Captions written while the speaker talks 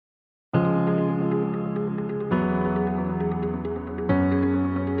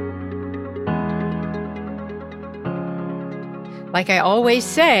Like I always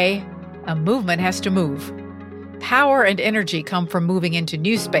say, a movement has to move. Power and energy come from moving into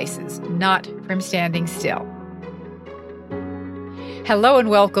new spaces, not from standing still. Hello and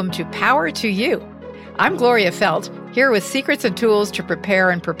welcome to Power to You. I'm Gloria Felt, here with secrets and tools to prepare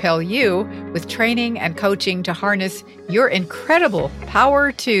and propel you with training and coaching to harness your incredible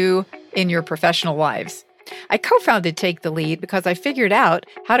power to in your professional lives. I co-founded Take the Lead because I figured out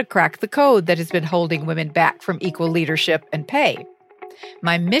how to crack the code that has been holding women back from equal leadership and pay.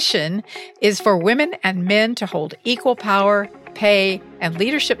 My mission is for women and men to hold equal power, pay, and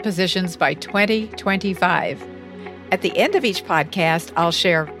leadership positions by 2025. At the end of each podcast, I'll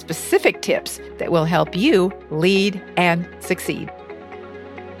share specific tips that will help you lead and succeed.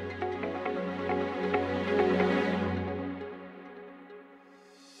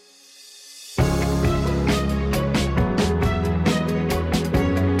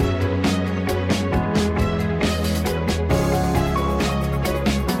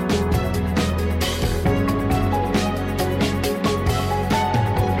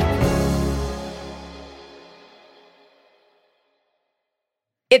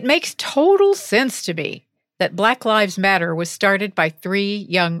 It makes total sense to me that Black Lives Matter was started by 3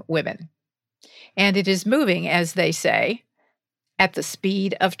 young women. And it is moving, as they say, at the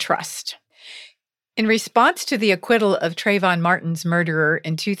speed of trust. In response to the acquittal of Trayvon Martin's murderer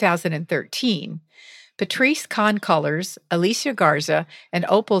in 2013, Patrisse Khan-Cullors, Alicia Garza, and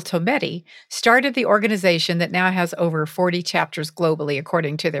Opal Tometi started the organization that now has over 40 chapters globally,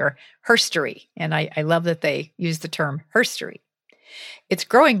 according to their herstory. And I love that they use the term herstory. It's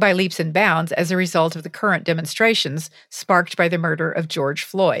growing by leaps and bounds as a result of the current demonstrations sparked by the murder of George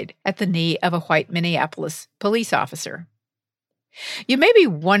Floyd at the knee of a white Minneapolis police officer. You may be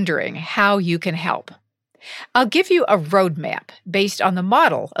wondering how you can help. I'll give you a roadmap based on the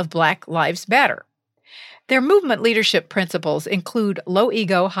model of Black Lives Matter. Their movement leadership principles include low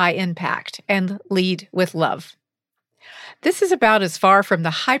ego, high impact, and lead with love. This is about as far from the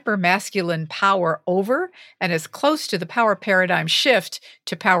hyper-masculine power over and as close to the power paradigm shift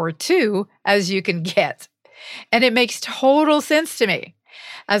to power to as you can get. And it makes total sense to me.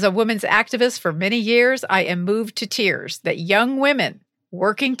 As a women's activist for many years, I am moved to tears that young women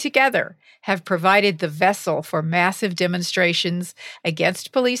working together have provided the vessel for massive demonstrations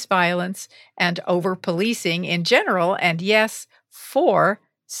against police violence and over-policing in general, and yes, for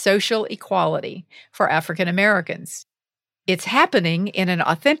social equality for African Americans. It's happening in an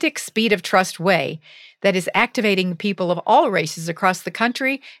authentic speed of trust way that is activating people of all races across the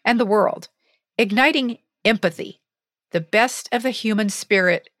country and the world, igniting empathy, the best of the human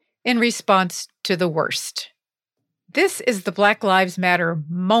spirit in response to the worst. This is the Black Lives Matter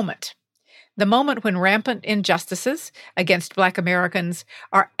moment, the moment when rampant injustices against Black Americans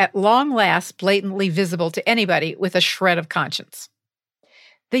are at long last blatantly visible to anybody with a shred of conscience.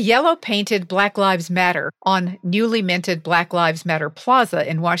 The yellow-painted Black Lives Matter on newly minted Black Lives Matter Plaza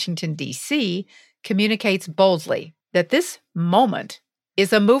in Washington, D.C. communicates boldly that this moment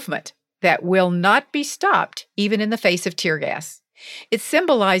is a movement that will not be stopped even in the face of tear gas. It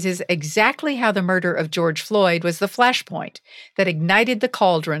symbolizes exactly how the murder of George Floyd was the flashpoint that ignited the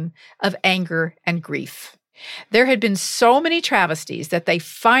cauldron of anger and grief. There had been so many travesties that they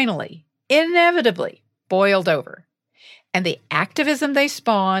finally, inevitably, boiled over. And the activism they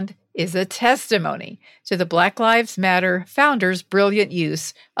spawned is a testimony to the Black Lives Matter founders' brilliant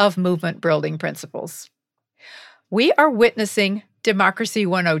use of movement-building principles. We are witnessing Democracy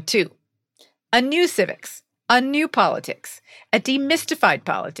 102, a new civics, a new politics, a demystified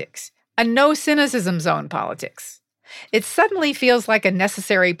politics, a no-cynicism zone politics. It suddenly feels like a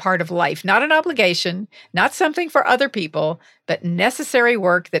necessary part of life, not an obligation, not something for other people, but necessary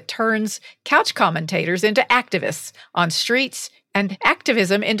work that turns couch commentators into activists on streets and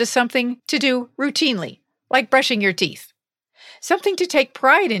activism into something to do routinely, like brushing your teeth. Something to take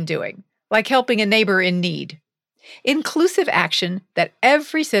pride in doing, like helping a neighbor in need. Inclusive action that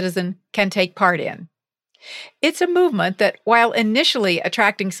every citizen can take part in. It's a movement that, while initially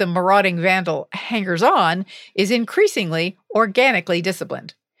attracting some marauding vandal hangers-on, is increasingly organically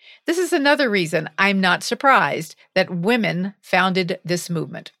disciplined. This is another reason I'm not surprised that women founded this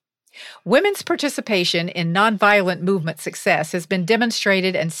movement. Women's participation in nonviolent movement success has been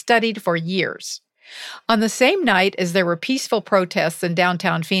demonstrated and studied for years. On the same night as there were peaceful protests in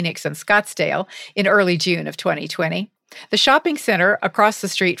downtown Phoenix and Scottsdale in early June of 2020, the shopping center across the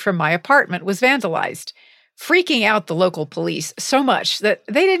street from my apartment was vandalized, freaking out the local police so much that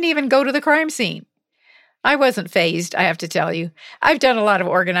they didn't even go to the crime scene. I wasn't fazed, I have to tell you. I've done a lot of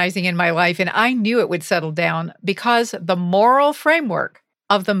organizing in my life, and I knew it would settle down because the moral framework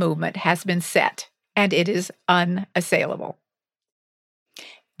of the movement has been set, and it is unassailable.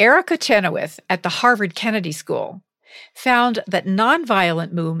 Erica Chenoweth at the Harvard Kennedy School found that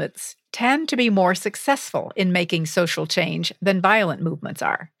nonviolent movements tend to be more successful in making social change than violent movements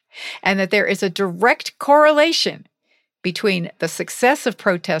are, and that there is a direct correlation between the success of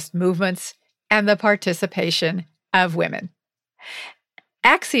protest movements and the participation of women.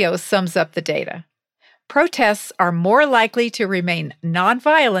 Axios sums up the data. Protests are more likely to remain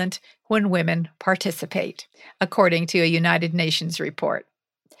nonviolent when women participate, according to a United Nations report.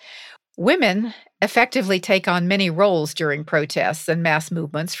 Women effectively take on many roles during protests and mass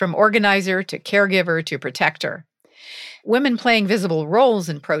movements, from organizer to caregiver to protector. Women playing visible roles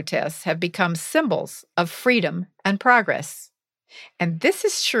in protests have become symbols of freedom and progress. And this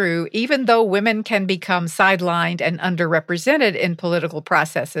is true even though women can become sidelined and underrepresented in political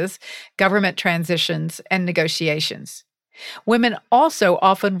processes, government transitions, and negotiations. Women also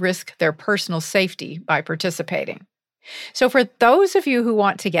often risk their personal safety by participating. So for those of you who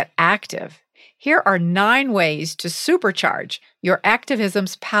want to get active, here are 9 ways to supercharge your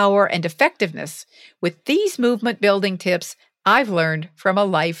activism's power and effectiveness with these movement-building tips I've learned from a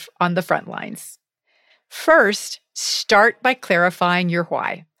life on the front lines. First, start by clarifying your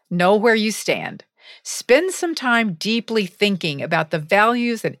why. Know where you stand. Spend some time deeply thinking about the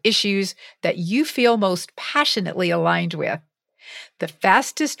values and issues that you feel most passionately aligned with. The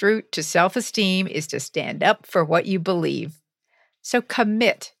fastest route to self-esteem is to stand up for what you believe. So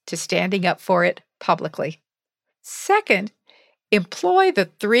commit to standing up for it publicly. Second, employ the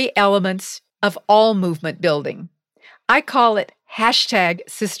 3 elements of all movement building. I call it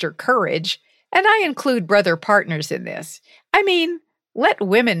 #SisterCourage, and I include brother partners in this. I mean, let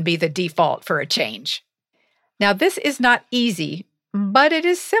women be the default for a change. Now, this is not easy, but it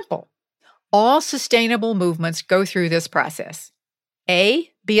is simple. All sustainable movements go through this process.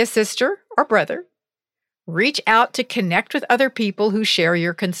 A, be a sister or brother. Reach out to connect with other people who share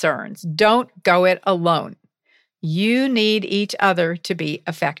your concerns. Don't go it alone. You need each other to be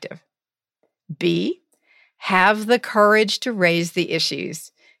effective. B, have the courage to raise the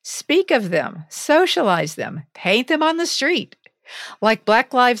issues. Speak of them, socialize them, paint them on the street. Like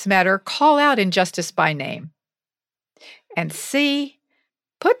Black Lives Matter, call out injustice by name. And C,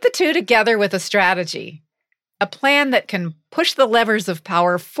 put the 2 together with a strategy, a plan that can push the levers of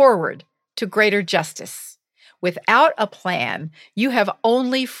power forward to greater justice. Without a plan, you have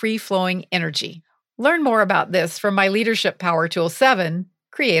only free-flowing energy. Learn more about this from my Leadership Power Tool 7,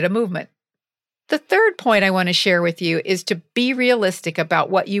 Create a Movement. The third point I want to share with you is to be realistic about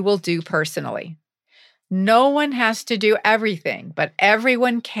what you will do personally. No one has to do everything, but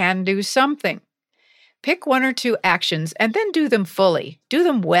everyone can do something. Pick 1 or 2 actions and then do them fully. Do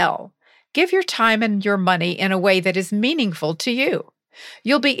them well. Give your time and your money in a way that is meaningful to you.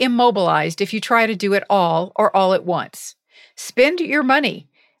 You'll be immobilized if you try to do it all or all at once. Spend your money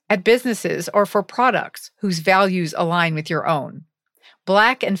at businesses or for products whose values align with your own.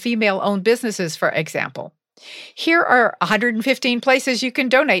 Black and female-owned businesses, for example. Here are 115 places you can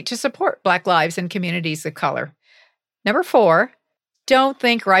donate to support Black lives and communities of color. Number 4, don't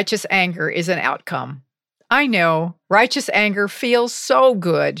think righteous anger is an outcome. I know, righteous anger feels so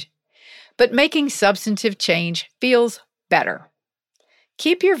good, but making substantive change feels better.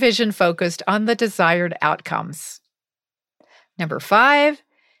 Keep your vision focused on the desired outcomes. Number 5,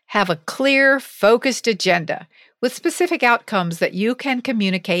 have a clear, focused agenda with specific outcomes that you can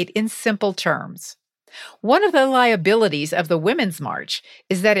communicate in simple terms. One of the liabilities of the Women's March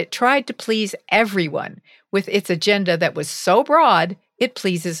is that it tried to please everyone with its agenda that was so broad it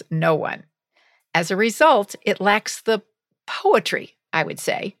pleases no one. As a result, it lacks the poetry, I would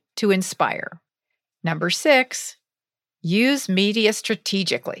say, to inspire. Number 6, use media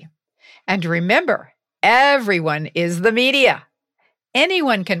strategically. And remember, everyone is the media.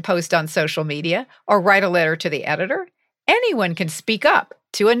 Anyone can post on social media or write a letter to the editor. Anyone can speak up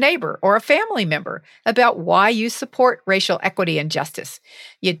to a neighbor or a family member about why you support racial equity and justice.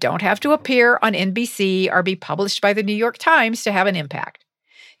 You don't have to appear on NBC or be published by the New York Times to have an impact.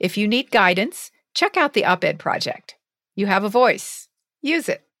 If you need guidance, check out the Op-Ed Project. You have a voice. Use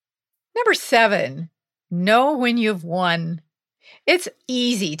it. Number 7, know when you've won. It's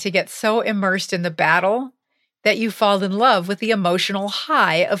easy to get so immersed in the battle that you fall in love with the emotional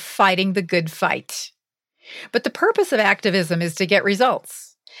high of fighting the good fight. But the purpose of activism is to get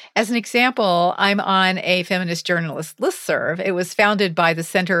results. As an example, I'm on a feminist journalist listserv. It was founded by the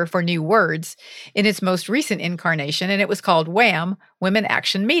Center for New Words in its most recent incarnation, and it was called WHAM, Women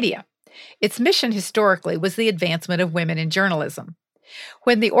Action Media. Its mission historically was the advancement of women in journalism.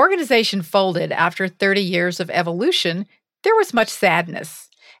 When the organization folded after 30 years of evolution, there was much sadness.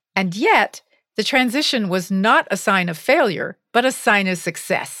 And yet, The transition was not a sign of failure, but a sign of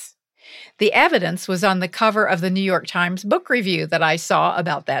success. The evidence was on the cover of the New York Times book review that I saw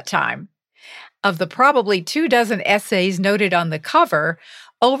about that time. Of the probably 24 essays noted on the cover,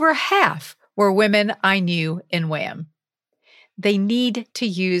 over half were women I knew in WHAM. They need to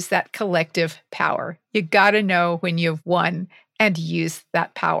use that collective power. You got to know when you've won and use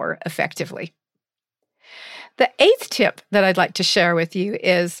that power effectively. The 8th tip that I'd like to share with you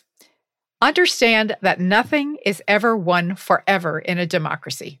is understand that nothing is ever won forever in a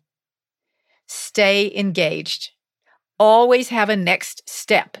democracy. Stay engaged. Always have a next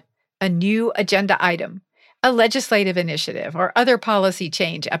step, a new agenda item, a legislative initiative, or other policy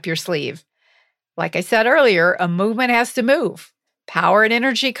change up your sleeve. Like I said earlier, a movement has to move. Power and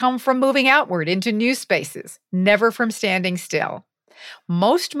energy come from moving outward into new spaces, never from standing still.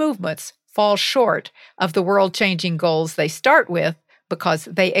 Most movements fall short of the world-changing goals they start with because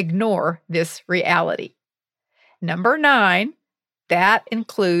they ignore this reality. Number 9, that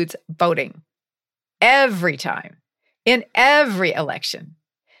includes voting. Every time, in every election.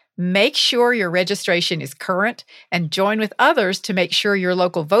 Make sure your registration is current and join with others to make sure your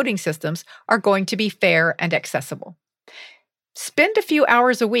local voting systems are going to be fair and accessible. Spend a few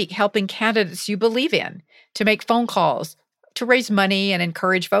hours a week helping candidates you believe in to make phone calls, to raise money and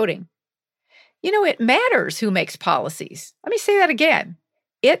encourage voting. You know, it matters who makes policies. Let me say that again.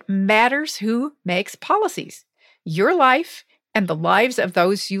 It matters who makes policies. Your life and the lives of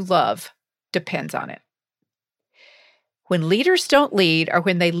those you love depends on it. When leaders don't lead, or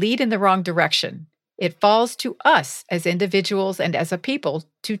when they lead in the wrong direction, it falls to us as individuals and as a people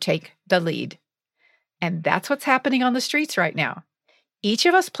to take the lead. And that's what's happening on the streets right now. Each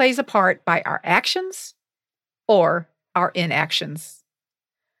of us plays a part by our actions or our inactions.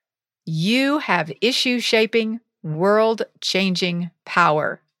 You have issue-shaping, world-changing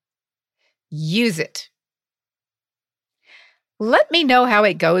power. Use it. Let me know how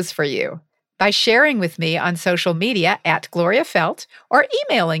it goes for you by sharing with me on social media at Gloria Feldt or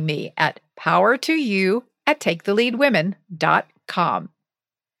emailing me at powertoyou@taketheleadwomen.com.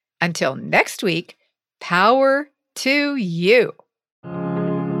 Until next week, power to you.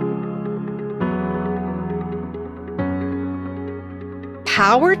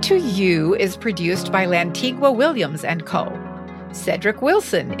 Power to You is produced by Lantigua Williams & Co. Cedric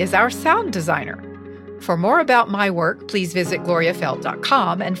Wilson is our sound designer. For more about my work, please visit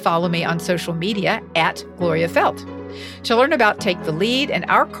gloriafeldt.com and follow me on social media at Gloria Feldt. To learn about Take the Lead and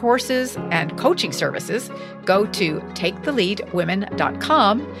our courses and coaching services, go to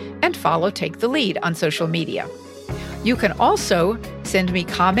taketheleadwomen.com and follow Take the Lead on social media. You can also send me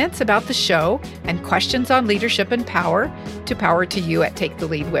comments about the show and questions on leadership and power to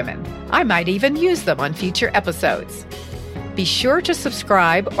powertoyou@taketheleadwomen. I might even use them on future episodes. Be sure to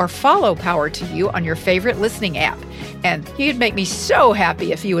subscribe or follow Power to You on your favorite listening app. And you'd make me so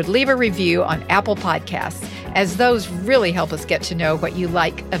happy if you would leave a review on Apple Podcasts, as those really help us get to know what you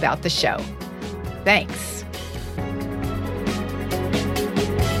like about the show. Thanks.